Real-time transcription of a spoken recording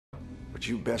But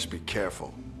you best be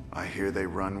careful. I hear they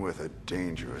run with a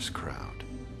dangerous crowd.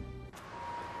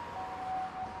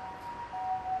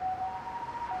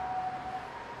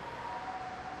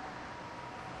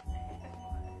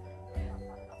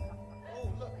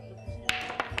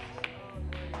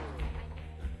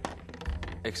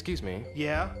 Excuse me.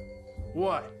 Yeah?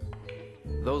 What?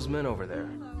 Those men over there,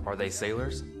 are they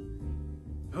sailors?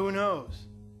 Who knows?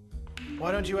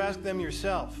 Why don't you ask them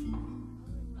yourself?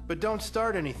 But don't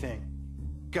start anything.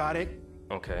 Got it?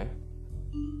 Okay.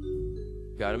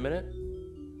 Got a minute?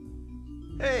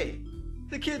 Hey,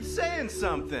 the kid's saying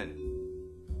something.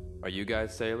 Are you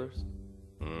guys sailors?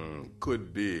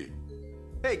 Could be.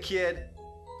 Hey kid,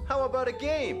 how about a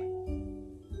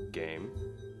game? Game?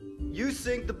 You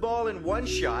sink the ball in one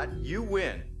shot, you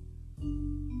win.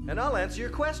 And I'll answer your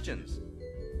questions.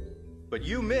 But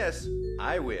you miss,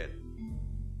 I win.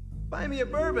 Buy me a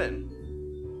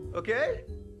bourbon. Okay?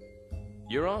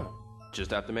 You're on.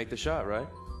 Just have to make the shot, right?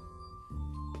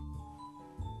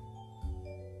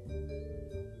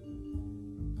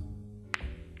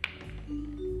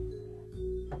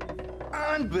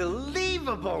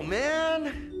 Unbelievable,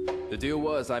 man! The deal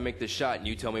was I make the shot and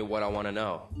you tell me what I want to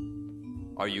know.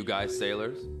 Are you guys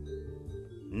sailors?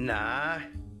 Nah,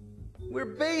 we're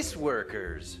base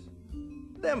workers.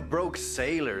 Them broke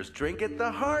sailors drink at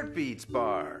the Heartbeats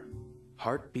bar.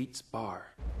 Heartbeats Bar.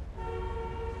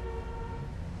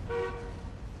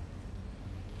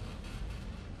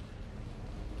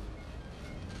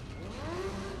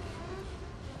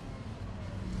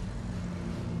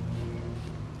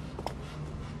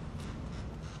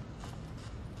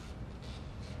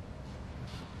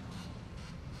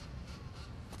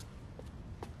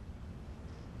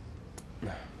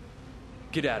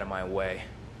 Get out of my way.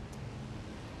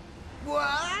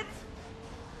 What?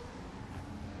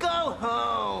 Go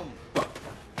home!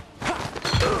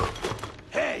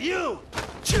 Hey, you!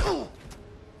 Chew!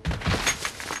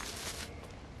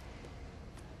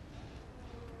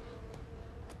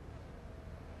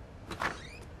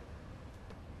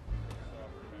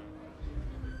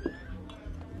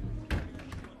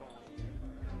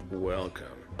 Welcome.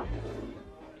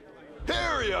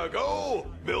 Here you go!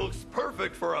 Milk's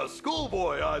perfect for a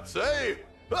schoolboy, I'd say.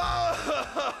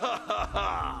 Are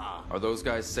those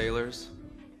guys sailors?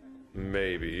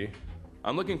 Maybe.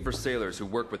 I'm looking for sailors who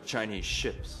work with Chinese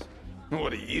ships.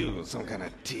 What are you, some kind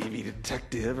of TV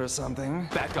detective or something?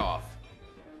 Back off.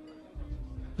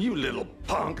 You little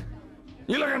punk!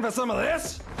 You looking for some of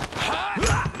this?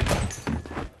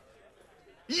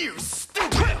 You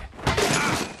stupid!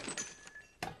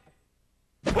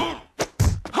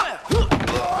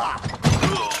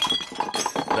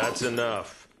 That's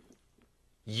enough.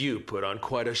 You put on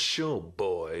quite a show,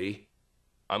 boy.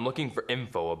 I'm looking for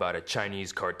info about a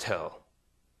Chinese cartel.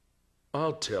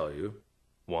 I'll tell you.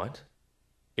 What?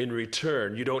 In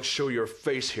return, you don't show your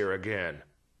face here again.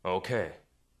 Okay.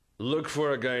 Look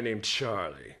for a guy named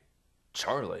Charlie.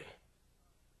 Charlie?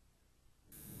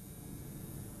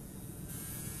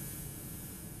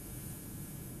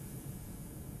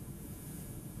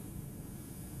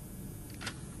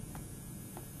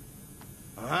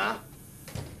 Huh?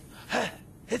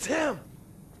 It's him!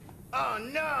 Oh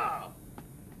no!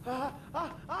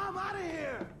 I'm out of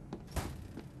here!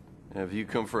 Have you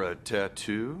come for a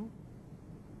tattoo?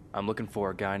 I'm looking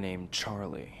for a guy named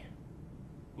Charlie.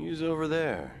 He's over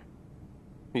there.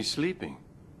 He's sleeping.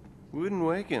 Wouldn't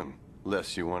wake him,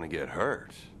 lest you want to get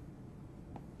hurt.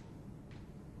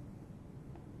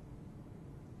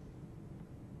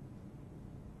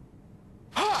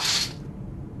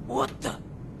 What the?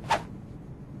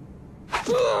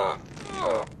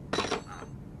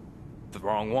 The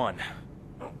wrong one.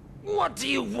 What do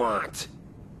you want?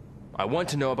 I want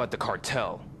to know about the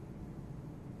cartel.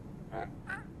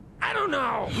 I don't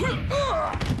know!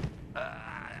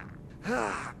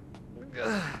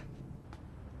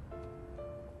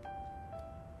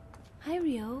 Hi,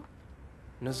 Rio.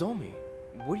 Nozomi,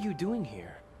 what are you doing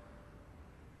here?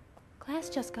 Class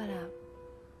just got out,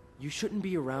 You shouldn't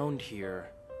be around here.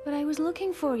 but I was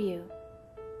looking for you.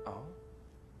 Oh?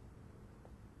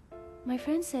 My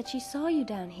friend said she saw you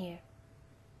down here.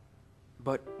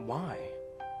 But why?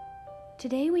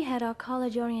 Today we had our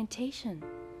college orientation,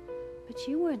 but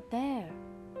you weren't there.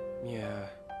 Yeah,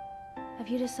 Have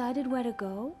you decided where to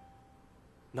go?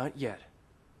 not yet.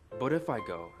 But if I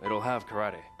go, it'll have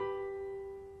karate.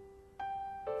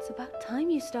 It's about time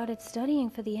you started studying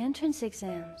for the entrance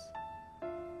exams.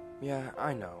 Yeah,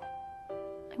 I know.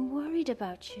 I'm worried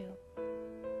about you.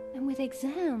 And with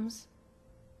exams...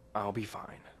 I'll be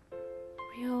fine.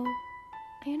 Rio,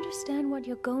 I understand what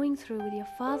you're going through with your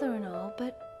father and all,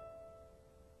 but...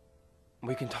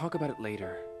 We can talk about it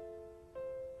later.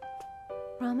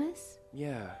 Promise?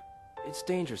 Yeah, it's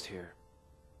dangerous here.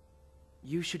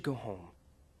 You should go home.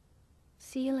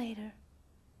 See you later.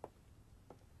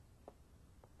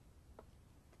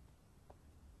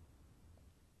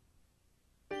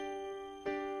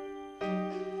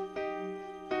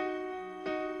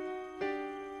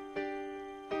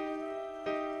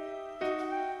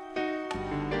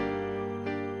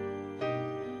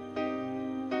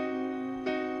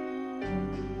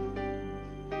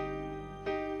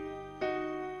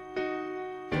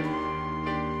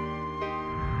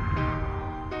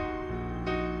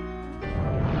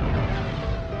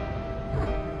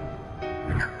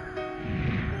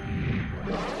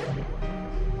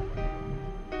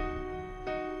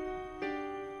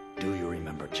 Do you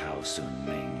remember Chao Sun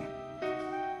Ming?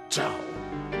 Chao!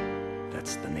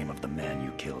 That's the name of the man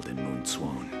you killed in Moon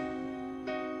Swoon.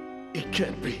 It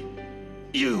can't be.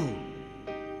 You!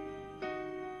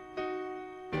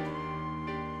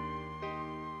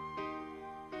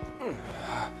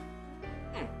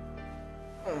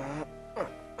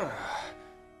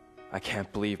 I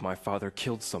can't believe my father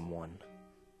killed someone.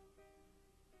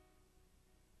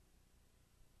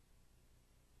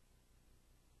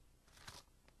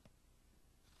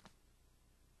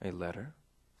 A letter?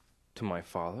 To my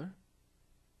father?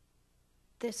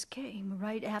 This came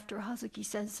right after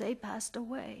Hazuki-sensei passed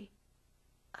away.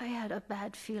 I had a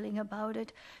bad feeling about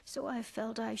it, so I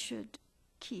felt I should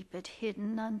keep it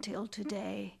hidden until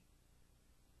today.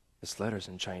 This letter's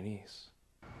in Chinese.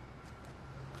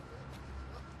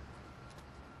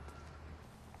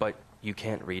 But you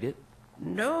can't read it?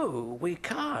 No, we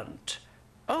can't.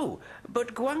 Oh,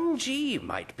 but Guangji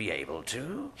might be able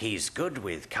to. He's good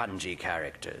with kanji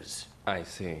characters. I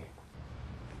see.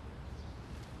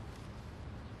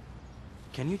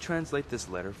 Can you translate this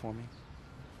letter for me?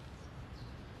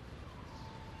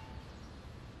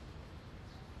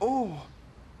 Oh,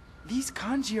 these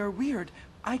kanji are weird.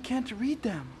 I can't read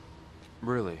them.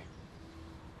 Really?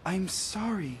 I'm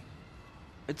sorry.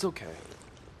 It's okay.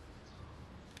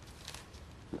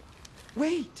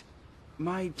 Wait!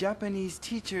 My Japanese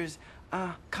teacher's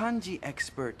a kanji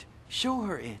expert. Show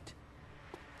her it.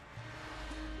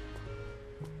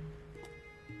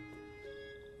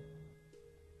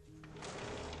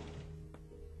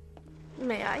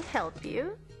 May I help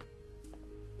you?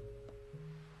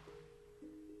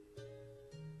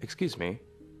 Excuse me,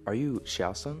 are you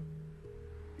Xiao-san?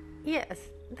 Yes,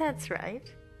 that's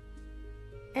right.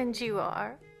 And you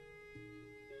are?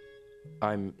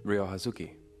 I'm Ryo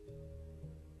Hazuki.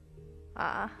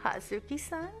 Ah,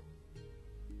 Hazuki-san?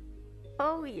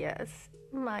 Oh yes,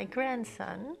 my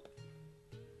grandson.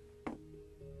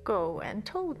 Go and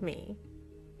told me.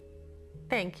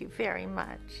 Thank you very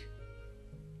much.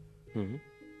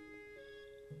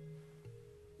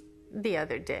 The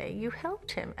other day, you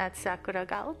helped him at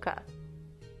Sakuragaoka.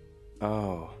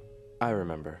 Oh, I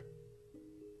remember.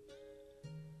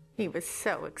 He was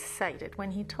so excited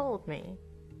when he told me.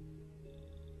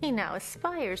 He now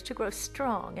aspires to grow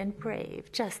strong and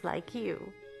brave, just like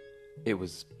you. It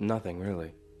was nothing,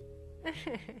 really.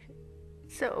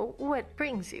 So, what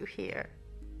brings you here?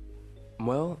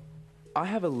 Well, I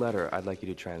have a letter I'd like you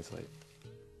to translate.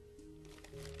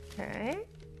 Okay.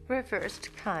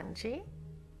 Reversed kanji?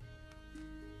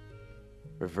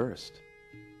 Reversed?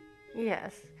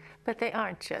 Yes, but they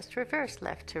aren't just reversed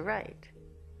left to right.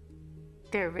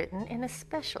 They're written in a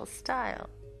special style.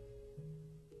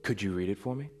 Could you read it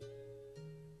for me?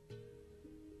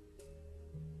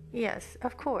 Yes,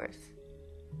 of course.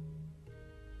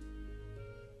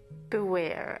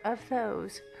 Beware of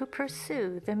those who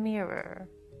pursue the mirror.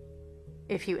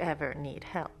 If you ever need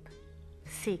help,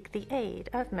 seek the aid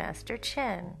of Master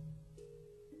Chen.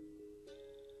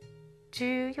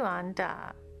 Zhu Yuan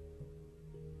Da.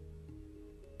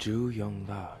 Zhu Yong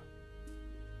La.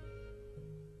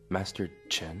 Master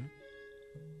Chen?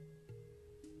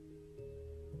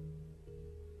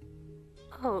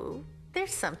 Oh,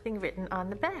 there's something written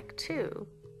on the back, too.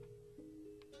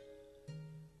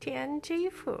 Tian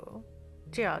Ji Fu,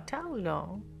 Jiao Tao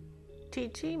Long, Ti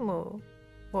Ji Mu,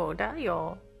 Wo Da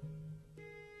Yo.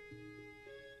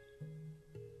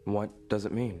 What does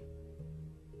it mean?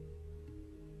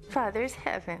 Father's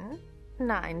heaven,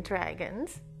 9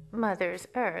 dragons, mother's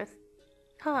earth,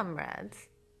 comrades.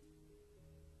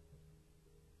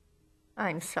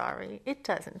 I'm sorry, it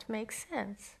doesn't make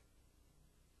sense.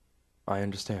 I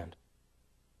understand.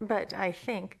 But I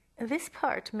think this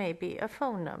part may be a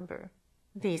phone number.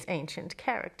 These ancient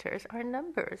characters are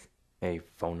numbers. A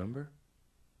phone number?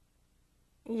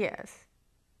 Yes.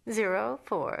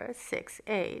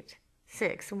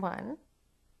 0468615647.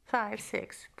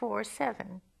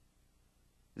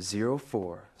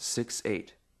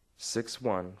 0468615647.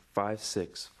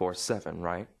 615647,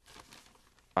 right?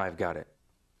 I've got it.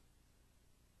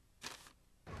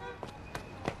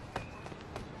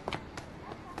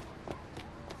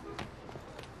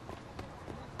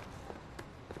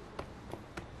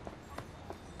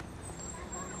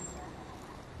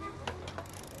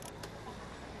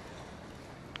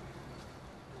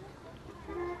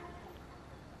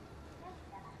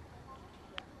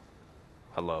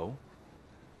 Hello?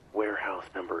 Warehouse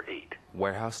number 8.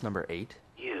 Warehouse number 8?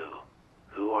 You.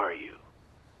 Who are you?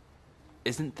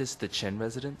 Isn't this the Chen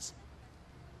residence?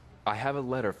 I have a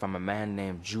letter from a man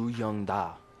named Zhu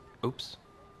Young-da. Oops.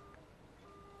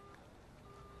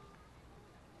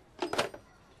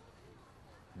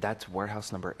 That's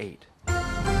warehouse number 8.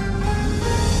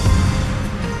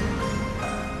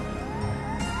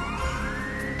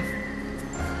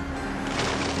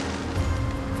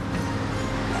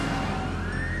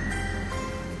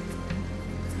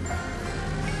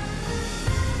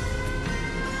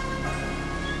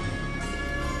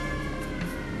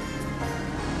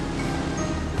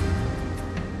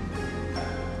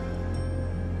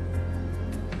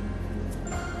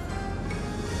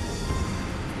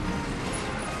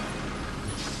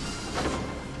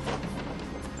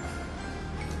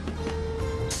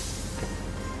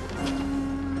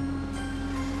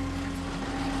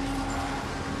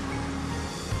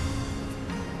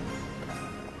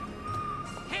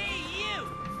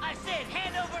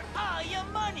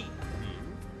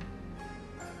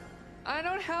 I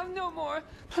don't have no more.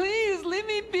 Please, leave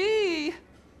me be.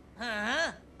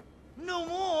 Huh? No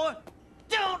more?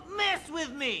 Don't mess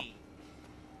with me!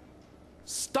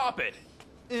 Stop it!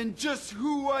 And just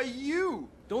who are you?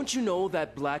 Don't you know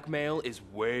that blackmail is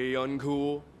way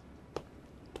uncool?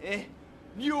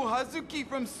 You Hazuki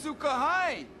from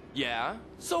Fukuhara. Yeah?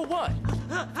 So what?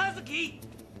 Hazuki!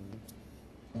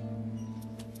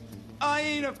 I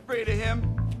ain't afraid of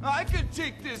him. I could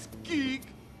take this geek.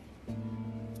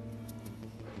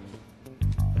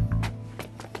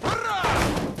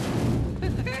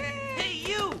 Hey,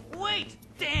 you! Wait!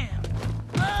 Damn!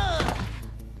 Ugh.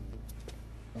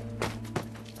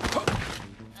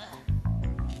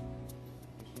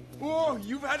 Oh,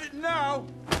 you've had it now.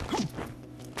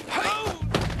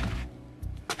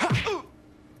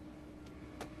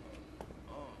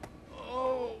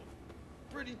 Oh,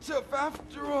 pretty tough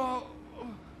after all.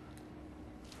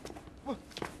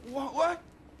 What?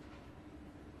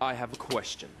 I have a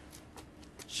question.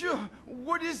 Sure,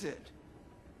 what is it?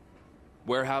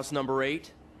 Warehouse number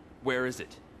 8? Where is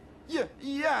it?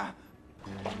 Yeah.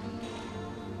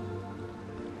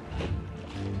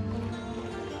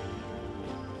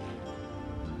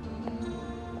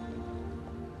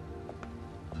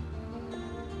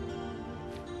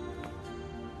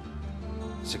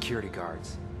 Security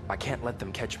guards. I can't let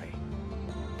them catch me.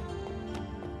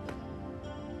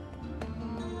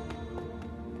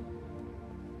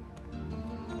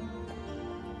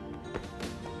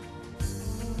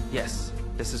 Yes,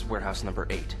 this is warehouse number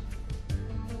 8.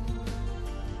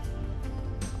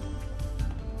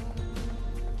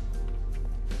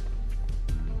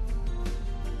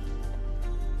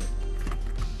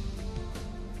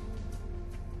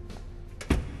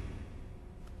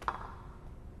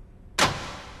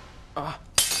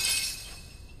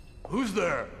 Who's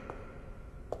there?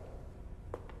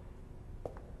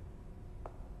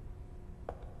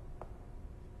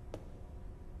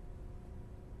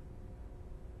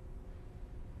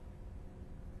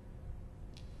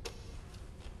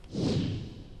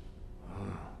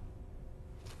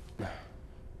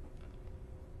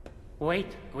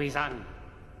 Wait, Guizan.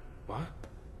 What?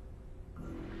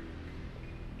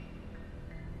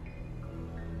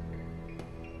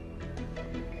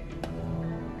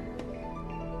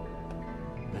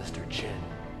 Master Chen.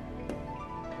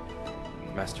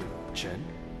 Master Chen?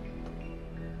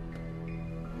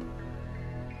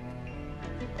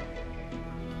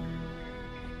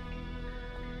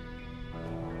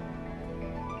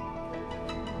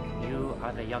 You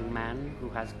are the young man who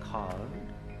has called?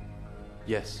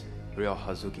 Yes, real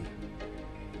Hazuki.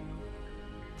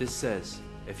 This says,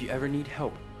 if you ever need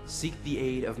help, seek the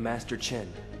aid of Master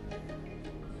Chen.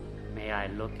 May I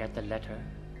look at the letter?